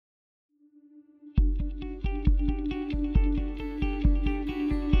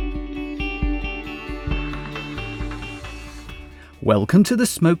Welcome to the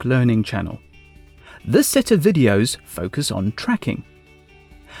Smoke Learning channel. This set of videos focus on tracking.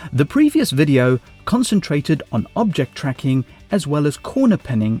 The previous video concentrated on object tracking as well as corner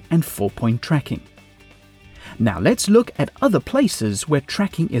pinning and 4-point tracking. Now let's look at other places where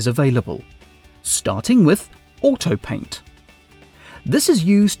tracking is available, starting with auto paint. This is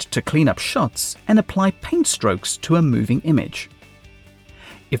used to clean up shots and apply paint strokes to a moving image.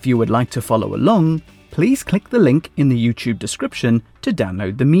 If you would like to follow along, please click the link in the YouTube description to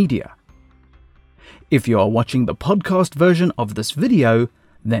download the media. If you are watching the podcast version of this video,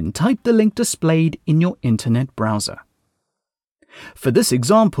 then type the link displayed in your internet browser. For this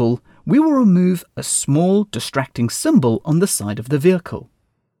example, we will remove a small distracting symbol on the side of the vehicle.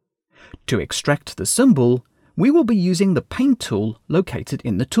 To extract the symbol, we will be using the Paint tool located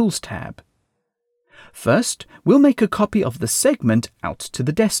in the Tools tab. First, we'll make a copy of the segment out to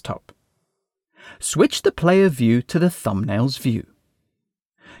the desktop. Switch the player view to the thumbnails view.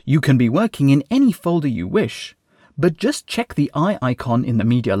 You can be working in any folder you wish, but just check the eye icon in the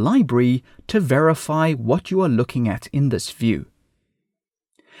media library to verify what you are looking at in this view.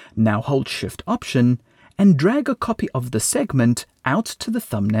 Now hold Shift Option and drag a copy of the segment out to the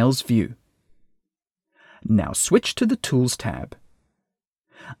thumbnails view. Now switch to the Tools tab.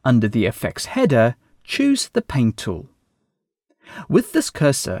 Under the Effects header, choose the Paint tool. With this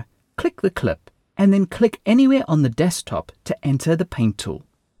cursor, click the clip and then click anywhere on the desktop to enter the Paint tool.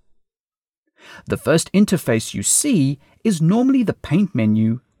 The first interface you see is normally the Paint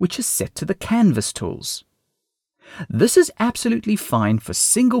menu, which is set to the Canvas tools. This is absolutely fine for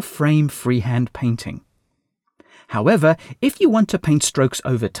single-frame freehand painting. However, if you want to paint strokes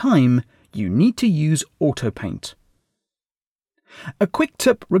over time, you need to use Auto Paint. A quick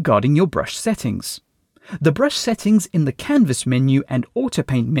tip regarding your brush settings. The brush settings in the Canvas menu and Auto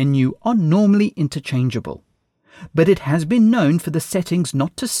Paint menu are normally interchangeable, but it has been known for the settings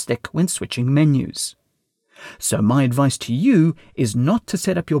not to stick when switching menus. So my advice to you is not to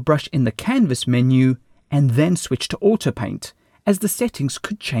set up your brush in the Canvas menu and then switch to Auto Paint, as the settings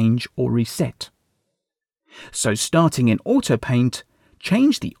could change or reset. So starting in Auto Paint,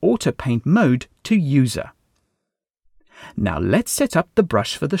 change the Auto Paint mode to User. Now let's set up the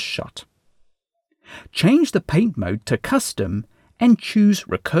brush for the shot. Change the paint mode to Custom and choose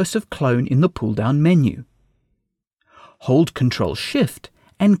Recursive Clone in the pull-down menu. Hold Ctrl-Shift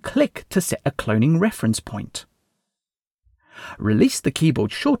and click to set a cloning reference point. Release the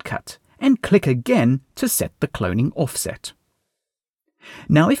keyboard shortcut and click again to set the cloning offset.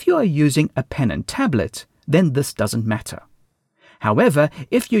 Now if you are using a pen and tablet, then this doesn't matter. However,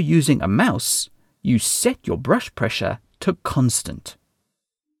 if you're using a mouse, you set your brush pressure to constant.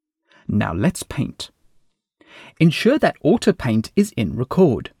 Now let's paint. Ensure that Auto Paint is in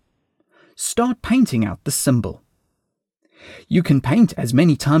Record. Start painting out the symbol. You can paint as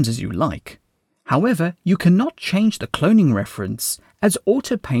many times as you like. However, you cannot change the cloning reference, as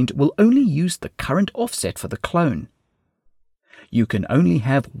Auto Paint will only use the current offset for the clone. You can only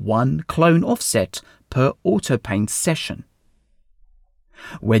have one clone offset per Auto Paint session.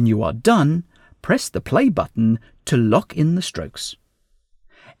 When you are done, press the play button to lock in the strokes.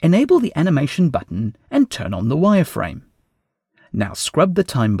 Enable the animation button and turn on the wireframe. Now scrub the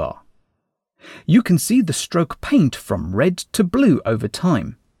time bar. You can see the stroke paint from red to blue over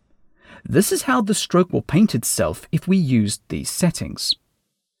time. This is how the stroke will paint itself if we used these settings.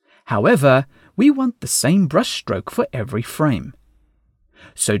 However, we want the same brush stroke for every frame.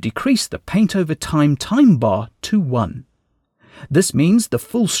 So decrease the paint over time bar to 1. This means the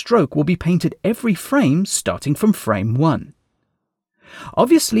full stroke will be painted every frame starting from frame 1.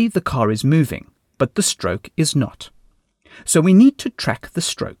 Obviously, the car is moving, but the stroke is not. So we need to track the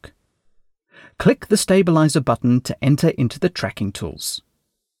stroke. Click the stabilizer button to enter into the tracking tools.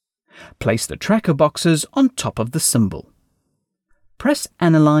 Place the tracker boxes on top of the symbol. Press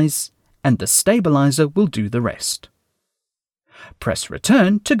Analyze, and the stabilizer will do the rest. Press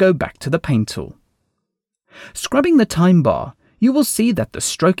Return to go back to the Paint tool. Scrubbing the time bar, you will see that the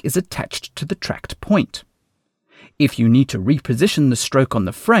stroke is attached to the tracked point. If you need to reposition the stroke on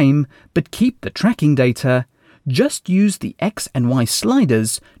the frame but keep the tracking data, just use the X and Y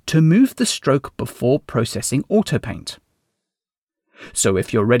sliders to move the stroke before processing Auto Paint. So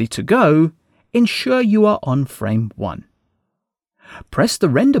if you're ready to go, ensure you are on frame 1. Press the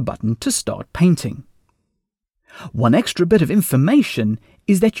render button to start painting. One extra bit of information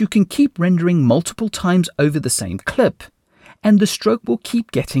is that you can keep rendering multiple times over the same clip, and the stroke will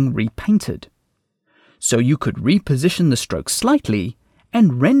keep getting repainted. So you could reposition the stroke slightly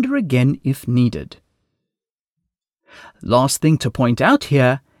and render again if needed. Last thing to point out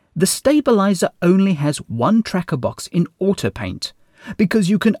here, the stabilizer only has one tracker box in Auto Paint, because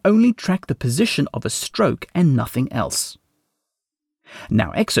you can only track the position of a stroke and nothing else.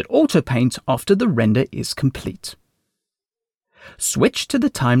 Now exit AutoPaint after the render is complete. Switch to the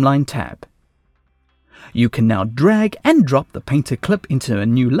Timeline tab. You can now drag and drop the painter clip into a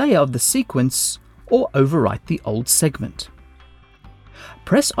new layer of the sequence or overwrite the old segment.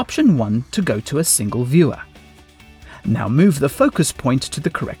 Press Option 1 to go to a single viewer. Now move the focus point to the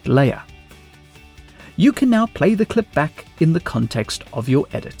correct layer. You can now play the clip back in the context of your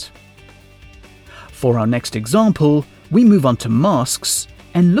edit. For our next example, we move on to masks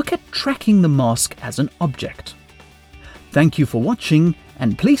and look at tracking the mask as an object. Thank you for watching,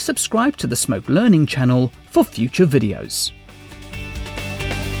 and please subscribe to the Smoke Learning channel for future videos.